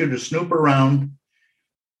want you to snoop around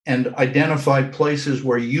and identify places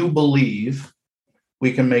where you believe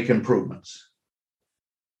we can make improvements.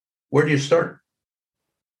 Where do you start?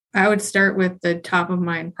 I would start with the top of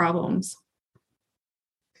mind problems.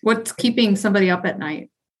 What's keeping somebody up at night?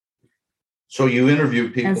 So you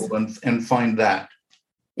interview people and find that.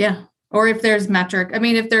 Yeah. Or if there's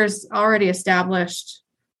if there's already established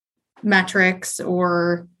metrics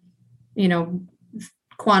or,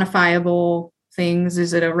 quantifiable things,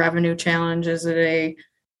 is it a revenue challenge? Is it a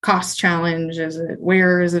cost challenge?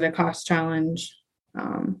 Where is it a cost challenge?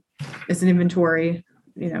 Is it inventory?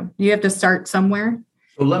 You have to start somewhere.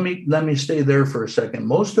 So let me stay there for a second.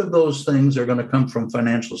 Most of those things are going to come from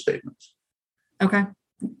financial statements. Okay.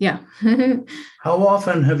 Yeah. How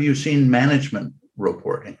often have you seen management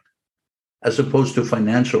reporting as opposed to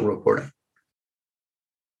financial reporting?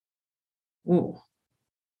 Ooh.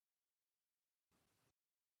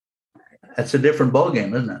 That's a different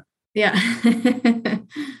ballgame, isn't it? Yeah.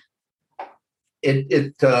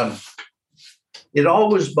 It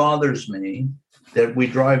always bothers me that we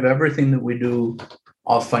drive everything that we do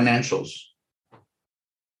off financials.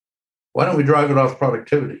 Why don't we drive it off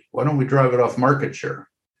productivity? Why don't we drive it off market share?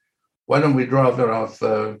 Why don't we drive it off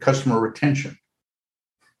customer retention?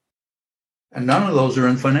 And none of those are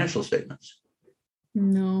in financial statements.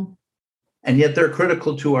 No. And yet they're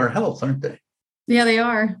critical to our health, aren't they? Yeah, they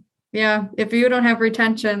are. Yeah. If you don't have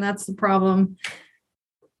retention, that's the problem.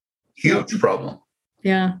 Huge problem.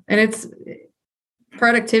 Yeah. And it's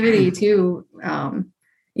productivity too.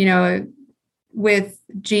 With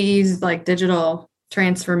GE's like digital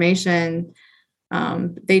transformation,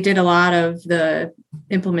 they did a lot of the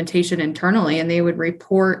implementation internally, and they would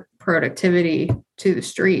report productivity to the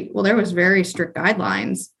street. Well, there was very strict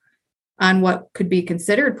guidelines on what could be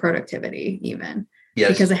considered productivity even.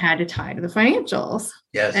 Yes. Because it had to tie to the financials.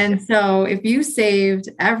 Yes. And so if you saved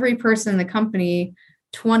every person in the company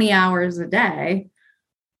 20 hours a day,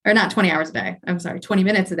 or not 20 hours a day, 20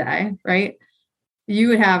 minutes a day, right? You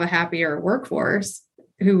would have a happier workforce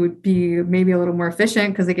who would be maybe a little more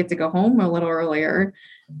efficient because they get to go home a little earlier.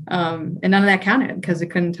 And none of that counted because it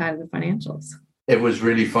couldn't tie to the financials. It was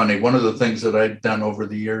really funny. One of the things that I've done over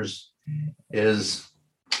the years is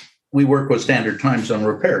we work with standard times on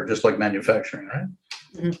repair, just like manufacturing, right?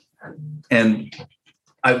 Mm-hmm. And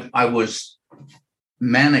I was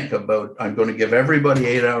manic about, I'm going to give everybody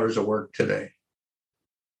 8 hours of work today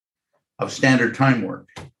of standard time work.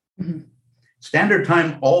 Mm-hmm. Standard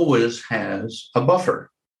time always has a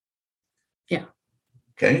buffer. Yeah.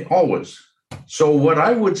 Okay, always. So what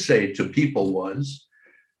I would say to people was,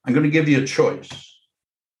 I'm going to give you a choice.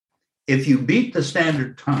 If you beat the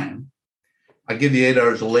standard time, I give you 8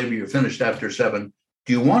 hours of labor, you're finished after 7.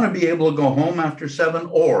 Do you want to be able to go home after 7,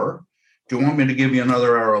 or do you want me to give you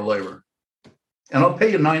another hour of labor? And I'll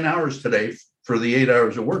pay you 9 hours today for the 8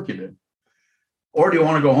 hours of work you did. Or do you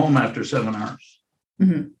want to go home after 7 hours?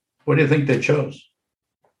 Mm-hmm. What do you think they chose?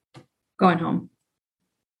 Going home.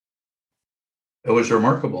 It was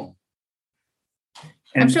remarkable.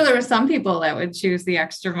 And I'm sure there were some people that would choose the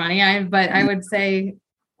extra money, but I would say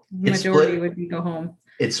the majority would be go home.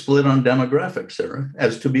 It's split on demographics, Sarah,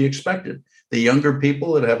 as to be expected. The younger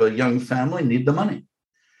people that have a young family need the money.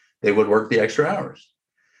 They would work the extra hours.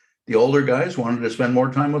 The older guys wanted to spend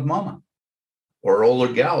more time with mama, or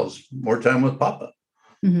older gals, more time with papa.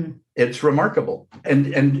 Mm-hmm. It's remarkable.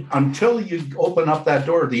 And until you open up that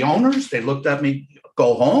door, the owners, they looked at me,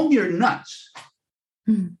 go home, you're nuts.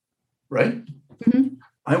 Mm-hmm. Right? Mm-hmm.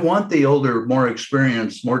 I want the older, more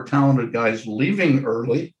experienced, more talented guys leaving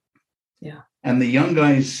early. Yeah. And the young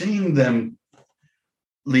guys seeing them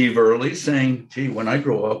leave early, saying, gee, when I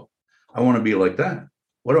grow up, I want to be like that.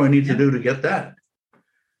 What do I need to do to get that?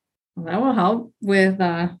 Well, that will help with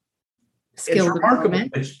skill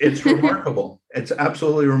development. It's remarkable. It's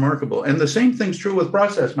absolutely remarkable. And the same thing's true with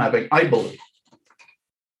process mapping, I believe.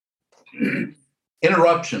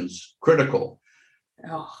 Interruptions, critical.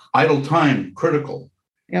 Oh. Idle time, critical.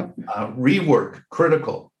 Yep. Rework,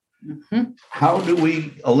 critical. Mm-hmm. How do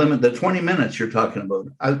we eliminate the 20 minutes you're talking about?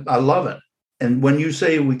 I love it. And when you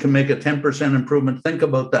say we can make a 10% improvement, think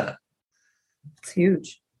about that. It's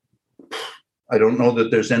huge. I don't know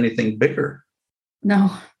that there's anything bigger.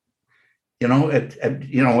 No.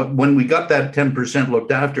 When we got that 10%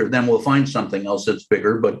 looked after, then we'll find something else that's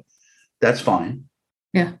bigger, but that's fine.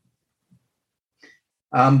 Yeah.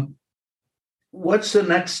 What's the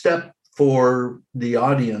next step for the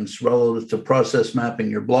audience relative to process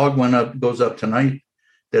mapping? Your blog goes up tonight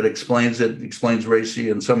that explains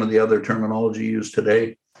RACI and some of the other terminology used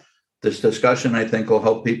today. This discussion, I think, will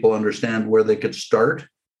help people understand where they could start.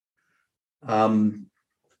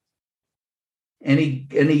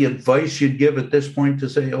 Any advice you'd give at this point to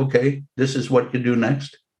say, okay, this is what you do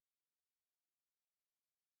next?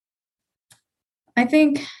 I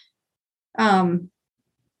think what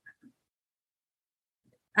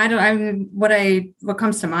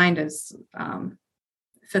comes to mind is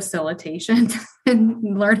facilitation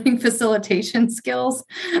and learning facilitation skills.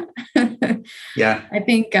 Yeah. I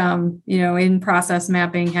think, in process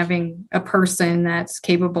mapping, having a person that's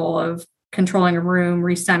capable of controlling a room,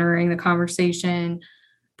 recentering the conversation,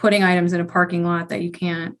 putting items in a parking lot that you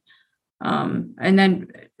can't. And then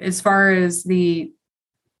as far as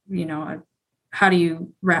how do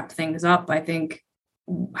you wrap things up? I think,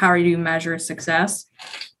 how do you measure success?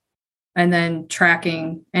 And then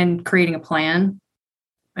tracking and creating a plan,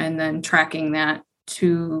 and then tracking that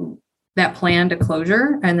plan to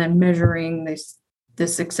closure, and then measuring the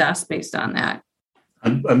success based on that.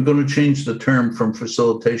 I'm going to change the term from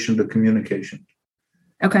facilitation to communication.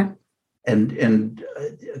 Okay. And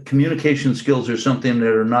communication skills are something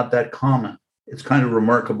that are not that common. It's kind of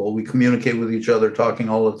remarkable. We communicate with each other, talking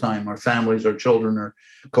all the time, our families, our children, our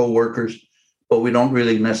co-workers, but we don't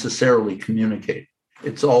really necessarily communicate.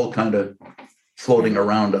 It's all kind of floating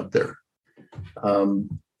around up there. And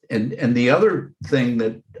the other thing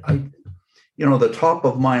that the top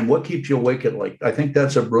of mind, what keeps you awake at night? I think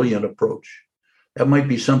that's a brilliant approach. That might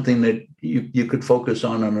be something that you could focus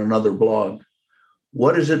on another blog.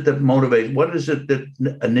 What is it that motivates? What is it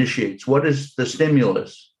that initiates? What is the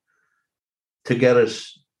stimulus to get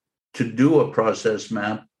us to do a process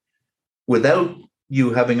map without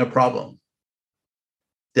you having a problem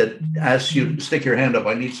that asks you to stick your hand up?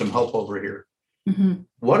 I need some help over here. Mm-hmm.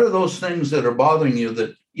 What are those things that are bothering you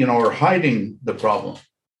that, are hiding the problem?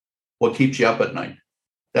 What keeps you up at night?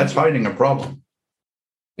 That's hiding a problem.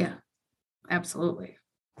 Yeah, absolutely.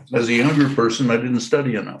 As a younger person, I didn't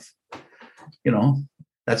study enough.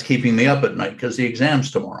 That's keeping me up at night because the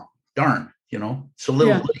exam's tomorrow. Darn, it's a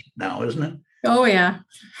little late now, isn't it? Oh, yeah.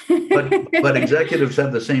 but executives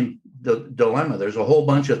have the same dilemma. There's a whole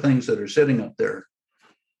bunch of things that are sitting up there.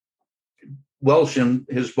 Welsh, in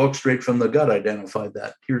his book, Straight from the Gut, identified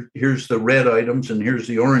that. Here's the red items and here's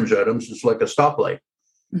the orange items. It's like a stoplight.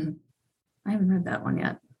 Mm-hmm. I haven't read that one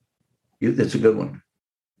yet. It's a good one.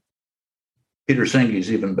 Peter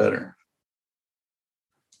Senge's even better.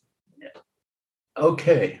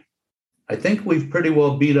 Okay. I think we've pretty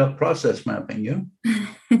well beat up process mapping. You?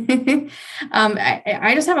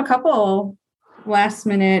 I just have a couple last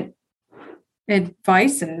minute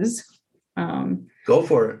advices. Go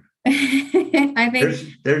for it. I think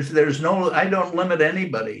there's no, I don't limit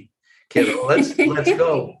anybody, kiddo. Let's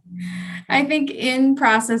go. I think in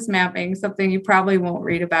process mapping, something you probably won't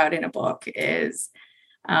read about in a book is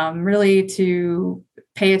really to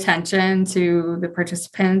pay attention to the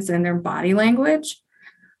participants and their body language.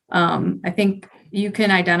 I think you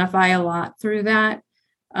can identify a lot through that.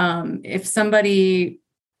 If somebody,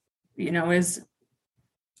 is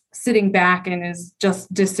sitting back and is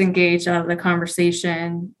just disengaged out of the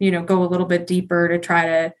conversation, go a little bit deeper to try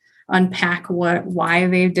to unpack why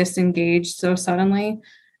they've disengaged so suddenly.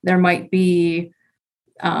 There might be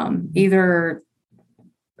either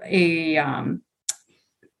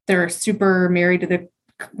they're super married to the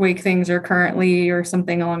way things are currently or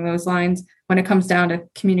something along those lines. When it comes down to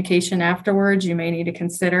communication afterwards, you may need to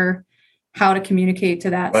consider how to communicate to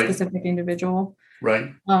that specific individual.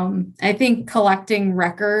 Right. I think collecting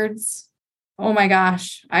records, oh my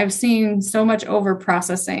gosh, I've seen so much over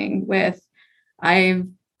processing with, I've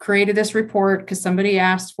created this report because somebody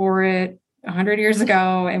asked for it 100 years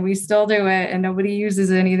ago and we still do it and nobody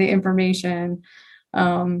uses any of the information.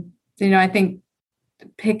 I think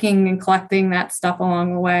picking and collecting that stuff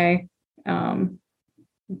along the way,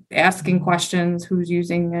 asking questions, who's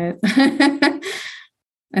using it.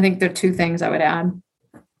 I think there are two things I would add.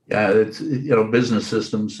 Yeah, it's, business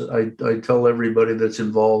systems. I tell everybody that's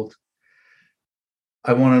involved,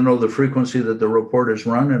 I want to know the frequency that the report is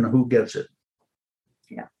run and who gets it.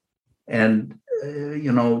 Yeah. And,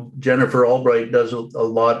 Jennifer Albright does a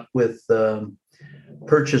lot with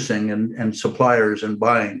purchasing and suppliers and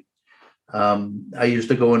buying. I used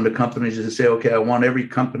to go into companies and say, okay, I want every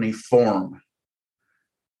company form.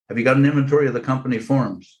 Have you got an inventory of the company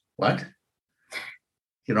forms? What?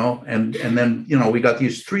 And then, we got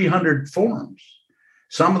these 300 forms.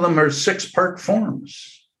 Some of them are 6-part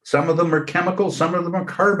forms. Some of them are chemical. Some of them are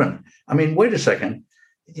carbon. I mean, wait a second.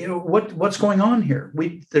 What's going on here?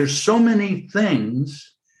 There's so many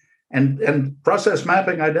things, and process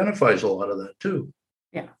mapping identifies a lot of that too.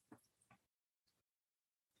 Yeah.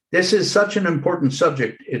 This is such an important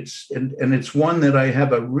subject. It's one that I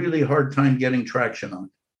have a really hard time getting traction on.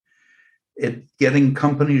 Getting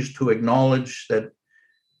companies to acknowledge that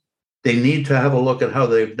they need to have a look at how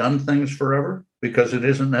they've done things forever, because it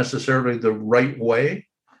isn't necessarily the right way.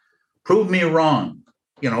 Prove me wrong.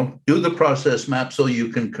 Do the process map so you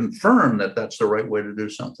can confirm that that's the right way to do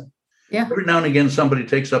something. Yeah. Every now and again, somebody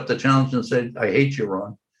takes up the challenge and says, I hate you,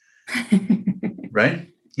 Ron. Right?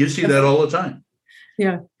 You see that all the time.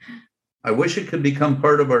 Yeah. I wish it could become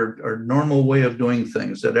part of our normal way of doing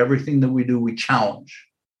things, that everything that we do, we challenge.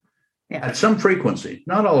 Yeah. At some frequency,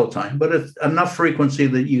 not all the time, but it's enough frequency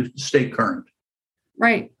that you stay current.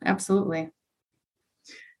 Right. Absolutely.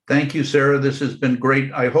 Thank you, Sarah. This has been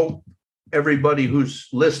great. I hope everybody who's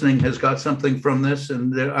listening has got something from this,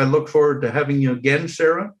 and I look forward to having you again,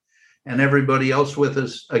 Sarah, and everybody else with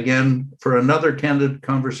us again for another candid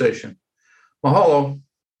conversation. Mahalo.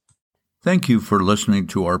 Thank you for listening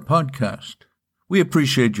to our podcast. We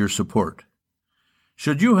appreciate your support.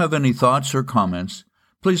 Should you have any thoughts or comments,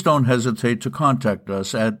 please don't hesitate to contact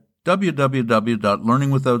us at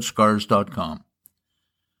www.learningwithoutscars.com.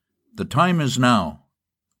 The time is now.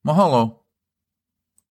 Mahalo.